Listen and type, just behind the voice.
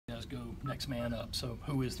go next man up. So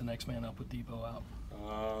who is the next man up with Deebo out?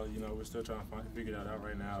 You know, we're still trying to figure that out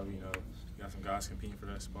right now. You know, we got some guys competing for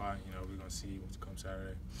that spot. You know, we're going to see what's come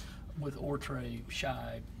Saturday. With Ortre,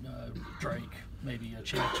 Shy, Drake, maybe a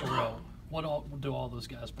Chad Terrell, what all do all those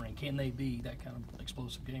guys bring? Can they be that kind of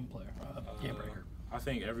explosive game player, game breaker? I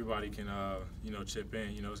think everybody can, you know, chip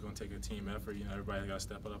in. You know, it's going to take a team effort. You know, everybody got to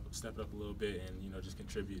step it up a little bit, and you know, just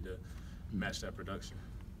contribute to match that production.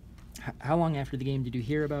 How long after the game did you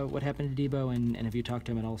hear about what happened to Deebo, and have you talked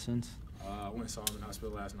to him at all since? I went and saw him in the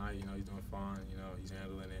hospital last night. You know, he's doing fine. You know, he's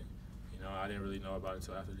handling it. You know, I didn't really know about it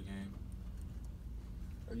until after the game.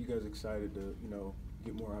 Are you guys excited to, you know,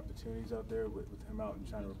 get more opportunities out there with him out and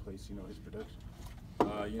trying to replace, you know, his production?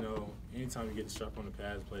 You know, anytime you get the strap on the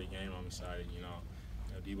pads, play the game, I'm excited. You know,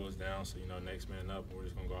 Deebo's down, so you know, next man up. We're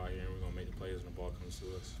just gonna go out here and we're gonna make the plays when the ball comes to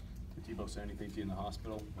us. Did Deebo say anything to you in the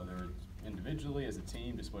hospital, whether it's individually, as a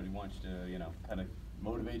team, just what he wants you to, you know, kind of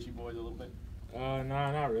motivate you boys a little bit? No,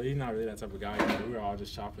 not really. He's not really that type of guy. You know, we were all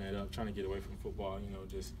just chopping it up, trying to get away from football. You know,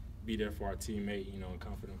 just be there for our teammate. You know, and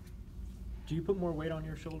comfort him. Do you put more weight on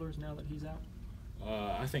your shoulders now that he's out?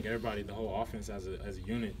 I think everybody, the whole offense as a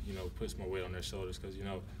unit, you know, puts more weight on their shoulders because, you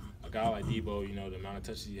know, a guy like Deebo, you know, the amount of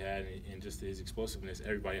touches he had and just his explosiveness,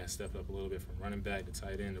 everybody has stepped up a little bit from running back to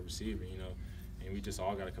tight end to receiver, you know, and we just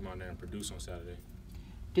all got to come out there and produce on Saturday.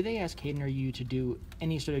 Do they ask Hayden or you to do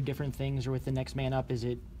any sort of different things, or with the next man up, is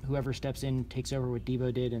it whoever steps in takes over what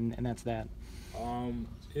Deebo did and that's that?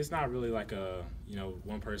 It's not really like a, you know,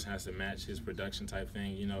 one person has to match his production type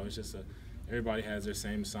thing. You know, it's just everybody has their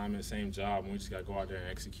same assignment, same job, and we just got to go out there and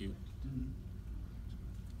execute.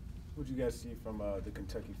 What did you guys see from the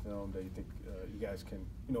Kentucky film that you think you guys can,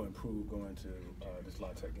 you know, improve going into this La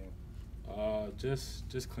Tech game?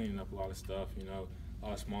 Just cleaning up a lot of stuff, you know, a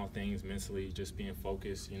lot of small things mentally, just being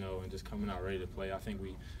focused, you know, and just coming out ready to play. I think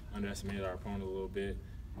we underestimated our opponent a little bit,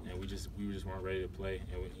 and we just weren't ready to play,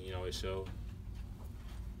 and you know, it showed.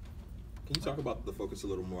 Can you talk about the focus a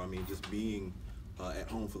little more? I mean, just being at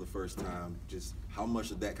home for the first time, just how much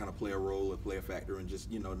did that kind of play a role or play a factor in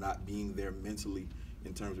just, you know, not being there mentally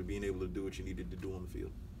in terms of being able to do what you needed to do on the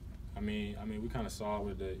field? I mean, we kind of saw it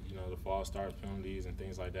with the, you know, the false starts penalties and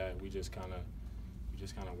things like that. We just kind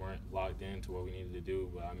of weren't locked into what we needed to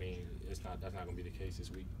do. But I mean, that's not going to be the case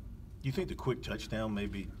this week. Do you think the quick touchdown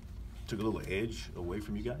maybe took a little edge away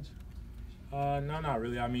from you guys? No, not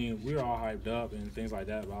really. I mean, we were all hyped up and things like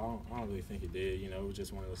that, but I don't really think it did. You know, it was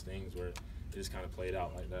just one of those things where it just kind of played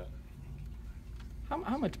out like that.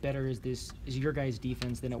 How much better is your guys'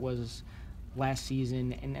 defense than it was last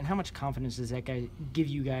season, and how much confidence does that guy give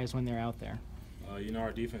you guys when they're out there? You know,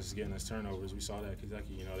 our defense is getting us turnovers. We saw that at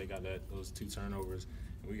Kentucky. You know, they got those 2 turnovers,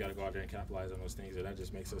 and we got to go out there and capitalize on those things. And that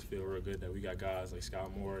just makes us feel real good that we got guys like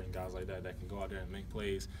Scott Moore and guys like that can go out there and make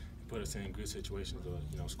plays and put us in good situations to,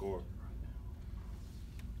 you know, score.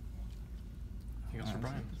 Anything else for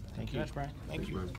Bryan? Thank you. Thank you.